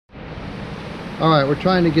Alright, we're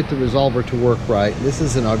trying to get the resolver to work right. This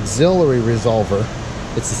is an auxiliary resolver.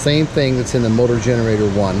 It's the same thing that's in the motor generator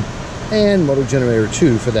 1 and motor generator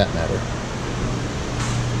 2 for that matter.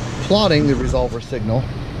 Plotting the resolver signal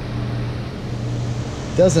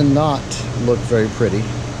does not look very pretty.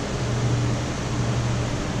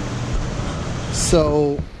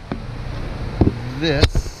 So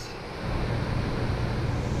this,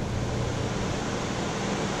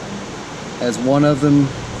 as one of them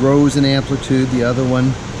grows in amplitude, the other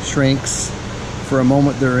one shrinks. For a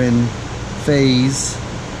moment they're in phase.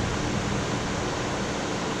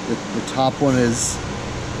 The top one is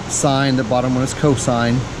sine, the bottom one is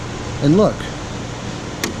cosine. And look,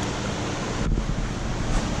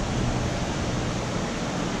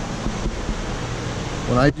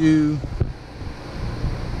 when I do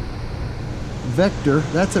vector,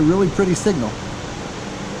 that's a really pretty signal.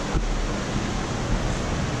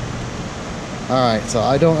 Alright, so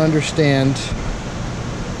I don't understand.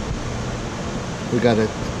 We got a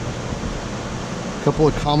couple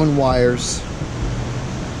of common wires.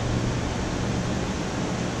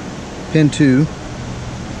 Pin 2.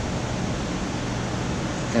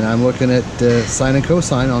 And I'm looking at sine and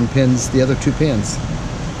cosine on pins, the other two pins.